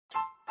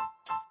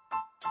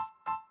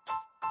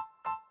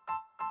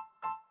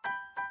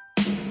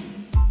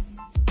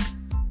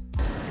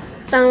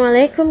Assalamu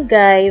alaikum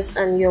guys,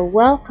 and you're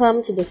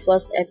welcome to the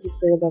first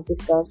episode of the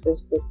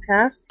Thursdays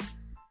podcast.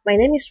 My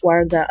name is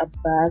Warda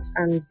Abbas,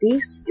 and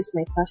this is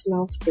my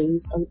personal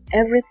space on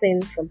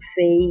everything from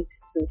faith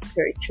to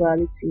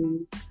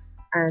spirituality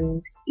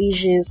and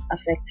issues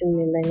affecting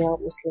millennial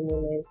Muslim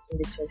women in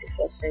the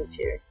 21st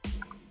century.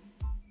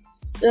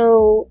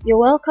 So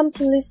you're welcome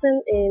to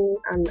listen in,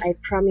 and I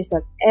promise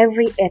that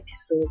every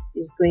episode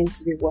is going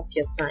to be worth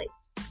your time.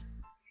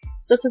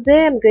 So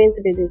today I'm going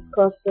to be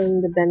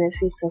discussing the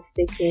benefits of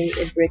taking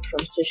a break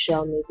from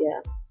social media.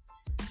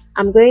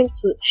 I'm going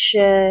to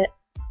share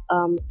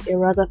a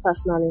rather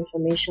personal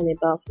information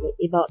about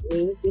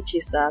me, which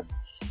is that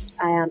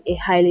I am a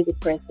highly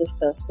depressive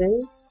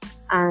person,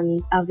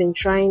 and I've been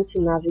trying to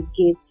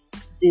navigate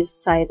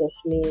this side of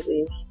me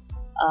with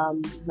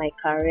my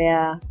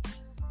career,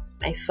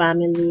 my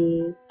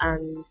family,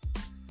 and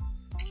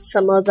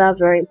some other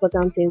very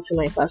important things in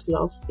my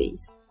personal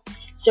space.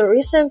 So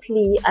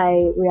recently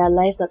I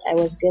realized that I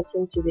was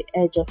getting to the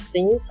edge of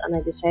things, and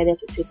I decided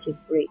to take a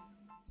break.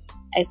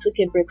 I took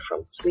a break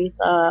from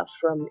Twitter,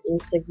 from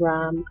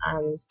Instagram,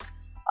 and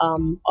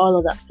all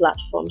other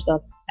platforms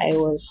that I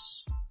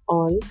was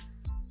on.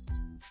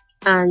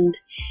 And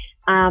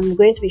I'm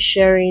going to be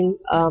sharing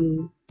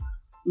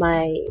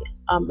my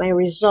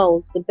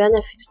results, the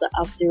benefits that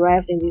I've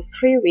derived in the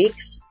 3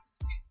 weeks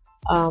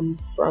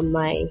from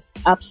my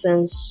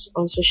absence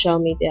on social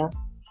media.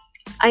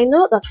 I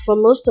know that for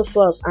most of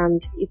us,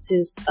 and it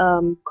is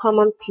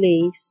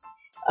commonplace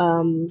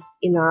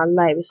in our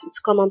lives, it's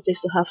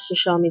commonplace to have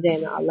social media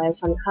in our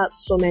lives, and it has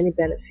so many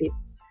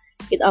benefits.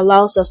 It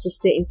allows us to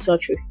stay in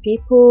touch with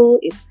people,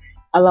 it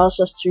allows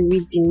us to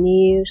read the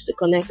news, to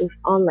connect with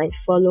online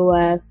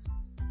followers,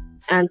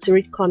 and to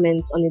read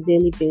comments on a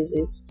daily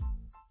basis.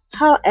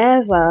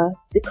 However,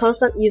 the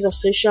constant use of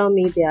social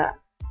media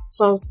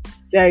sounds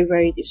very,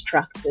 very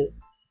distracting.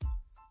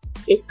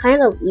 It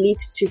kind of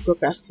leads to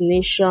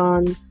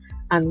procrastination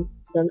and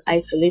then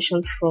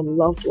isolation from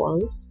loved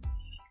ones.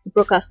 We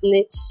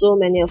procrastinate so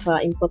many of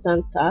our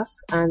important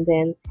tasks, and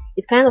then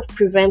it kind of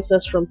prevents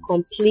us from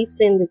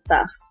completing the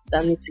tasks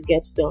that need to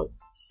get done.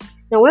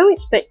 Now, when we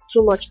spend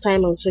too much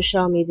time on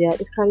social media,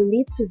 it can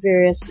lead to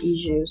various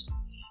issues.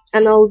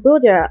 And although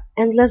there are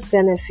endless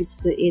benefits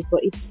to it,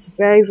 but it's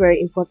very, very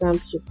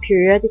important to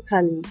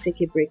periodically take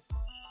a break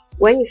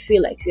when you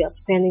feel like you are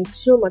spending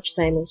too much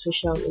time on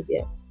social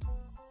media.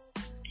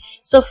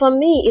 So for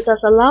me, it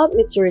has allowed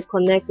me to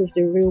reconnect with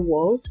the real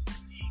world.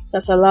 It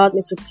has allowed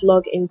me to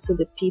plug into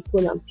the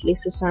people and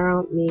places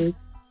around me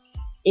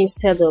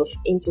instead of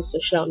into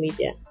social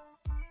media.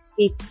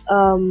 It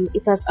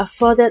has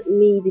afforded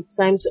me the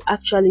time to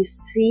actually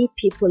see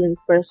people in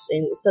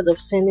person instead of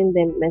sending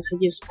them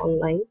messages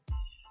online.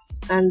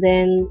 And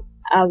then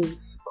I've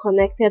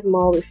connected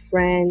more with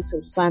friends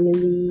and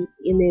family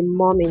in a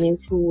more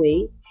meaningful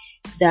way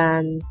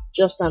than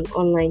just an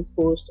online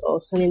post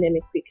or sending them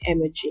a quick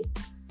emoji.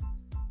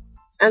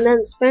 And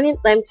then spending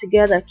time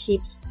together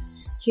keeps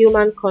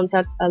human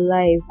contact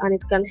alive, and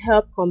it can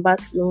help combat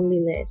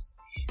loneliness.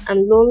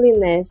 And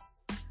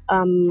loneliness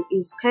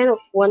is kind of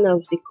one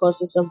of the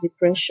causes of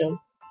depression.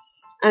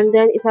 And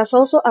then it has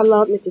also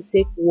allowed me to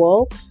take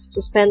walks,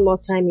 to spend more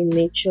time in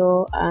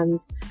nature,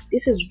 and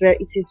it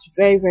is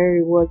very,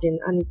 very rewarding,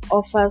 and it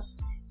offers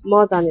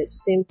more than a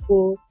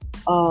simple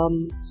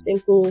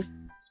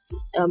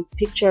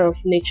picture of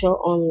nature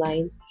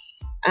online.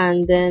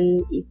 And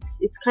then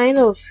it kind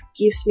of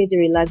gives me the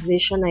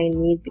relaxation I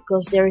need,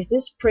 because there is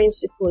this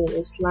principle in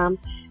Islam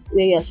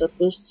where you're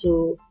supposed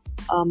to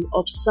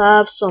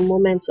observe some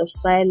moments of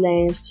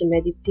silence, to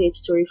meditate,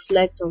 to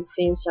reflect on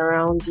things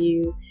around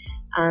you,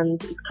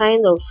 and it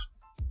kind of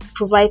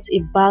provides a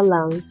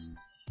balance.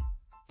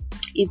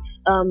 It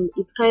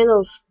kind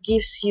of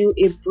gives you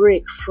a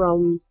break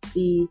from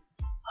the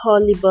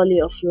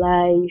hurly-burly of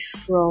life,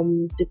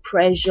 from the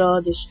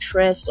pressure, the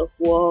stress of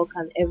work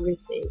and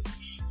everything.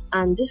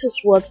 And this is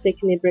what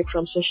taking a break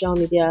from social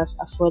media has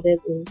afforded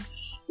me.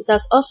 It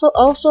has also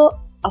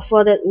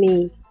afforded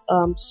me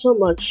so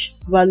much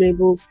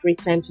valuable free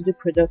time to do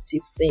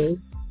productive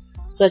things,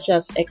 such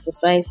as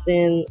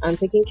exercising and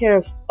taking care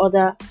of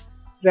other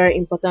very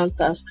important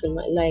tasks in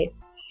my life.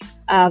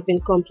 I've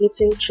been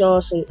completing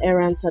chores and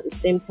errands at the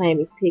same time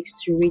it takes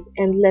to read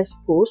endless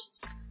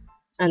posts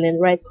and then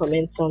write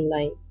comments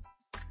online.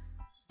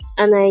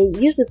 And I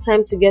use the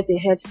time to get a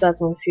head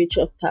start on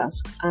future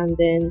tasks. And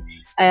then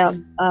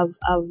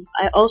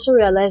I also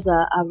realized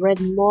that I've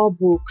read more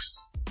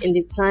books in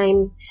the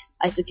time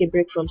I took a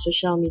break from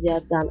social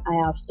media than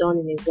I have done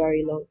in a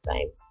very long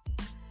time.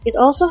 It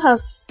also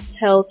has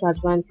health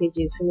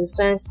advantages in the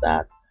sense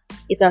that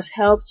it has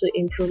helped to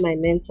improve my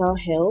mental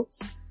health.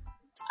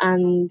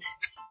 And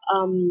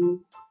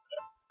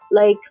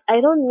I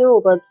don't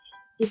know, but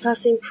it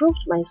has improved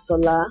my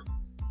solar.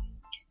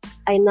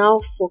 I now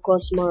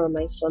focus more on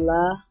my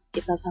solar.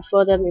 It has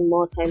afforded me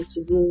more time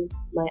to do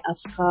my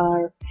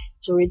askar,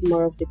 to read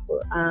more of the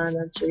Quran,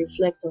 and to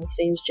reflect on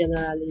things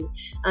generally.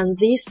 And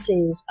these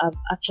things have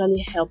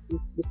actually helped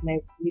with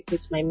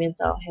my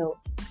mental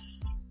health.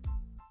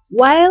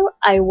 While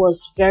I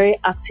was very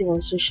active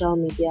on social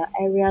media,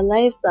 I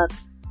realized that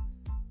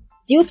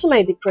due to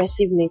my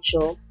depressive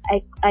nature,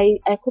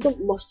 I couldn't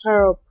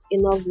muster up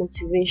enough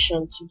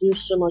motivation to do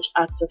so much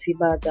acts of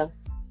ibadah.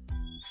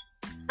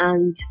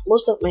 And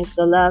most of my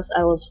salahs,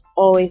 I was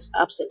always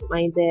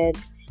absent-minded.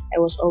 I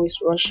was always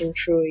rushing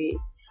through it.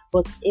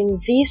 But in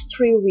these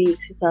 3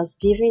 weeks, it has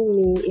given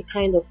me a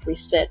kind of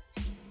reset,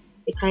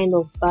 a kind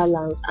of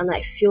balance, and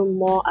I feel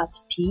more at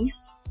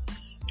peace.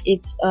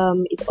 It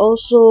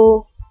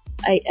also,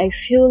 I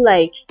feel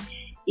like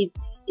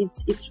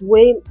it's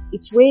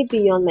way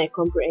beyond my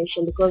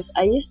comprehension, because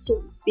I used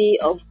to be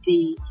of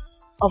the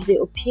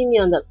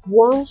opinion that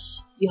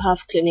once you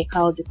have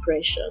clinical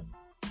depression,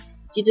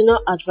 you do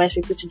not advise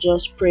people to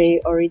just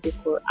pray or read the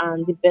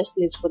Quran. The best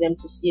thing is for them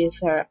to see a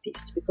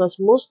therapist, because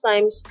most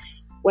times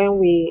when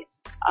we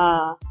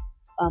are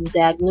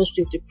diagnosed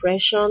with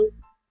depression,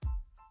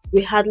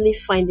 we hardly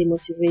find the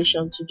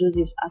motivation to do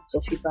these acts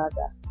of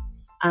ibadah,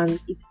 and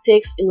it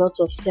takes a lot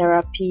of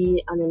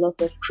therapy and a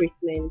lot of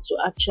treatment to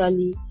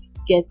actually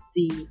get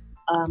the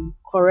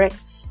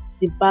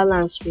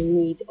balance we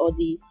need, or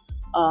the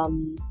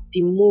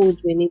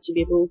mood we need to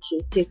be able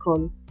to take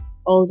on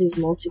all these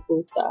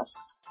multiple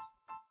tasks.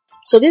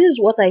 So this is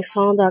what I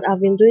found out.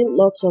 I've been doing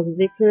lots of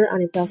dhikr,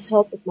 and it has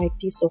helped with my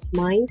peace of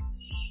mind.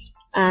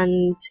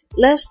 And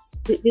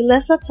the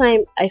lesser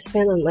time I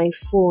spend on my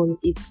phone,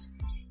 it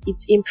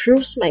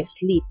improves my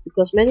sleep,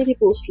 because many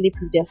people sleep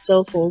with their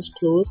cell phones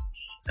closed,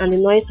 and the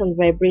noise and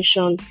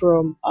vibration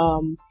from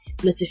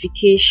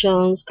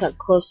notifications can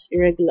cause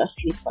irregular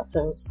sleep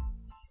patterns.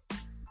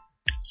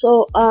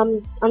 So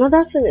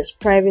another thing is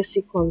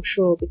privacy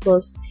control,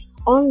 because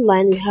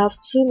online we have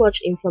too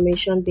much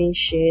information being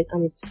shared,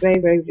 and it's very,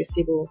 very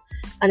visible,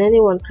 and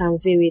anyone can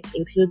view it,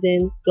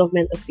 including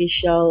government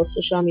officials,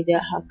 social media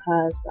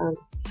hackers, and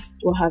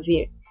what have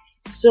you.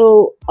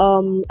 So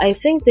I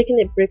think taking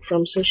a break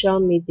from social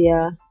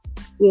media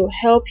will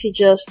help you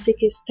just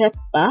take a step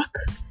back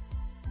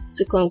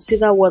to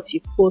consider what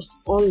you post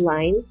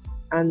online,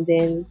 and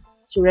then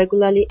to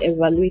regularly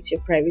evaluate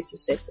your privacy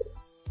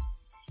settings.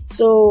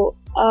 So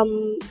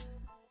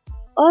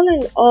all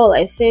in all,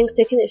 I think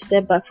taking a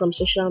step back from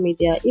social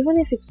media, even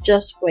if it's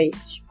just for a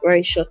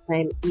very short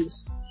time,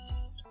 is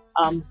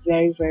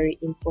very, very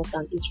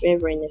important. It's very,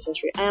 very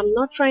necessary. I am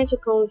not trying to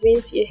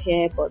convince you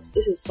here, but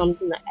this is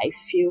something that I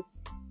feel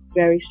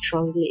very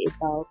strongly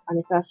about, and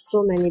it has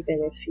so many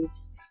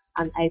benefits,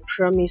 and I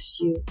promise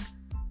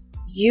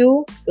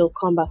you will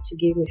come back to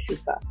give me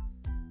feedback.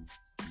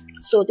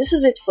 So this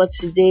is it for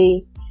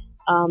today.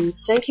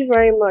 Thank you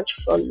very much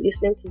for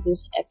listening to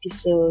this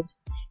episode.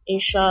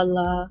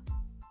 Inshallah,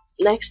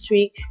 next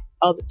week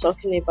I'll be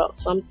talking about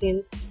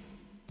something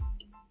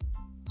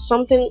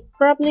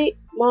probably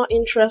more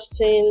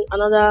interesting,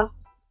 another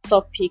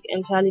topic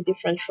entirely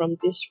different from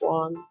this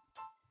one.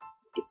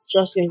 It's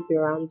just going to be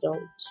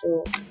random.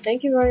 So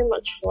thank you very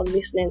much for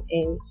listening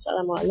in.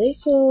 Assalamu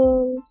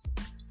alaikum.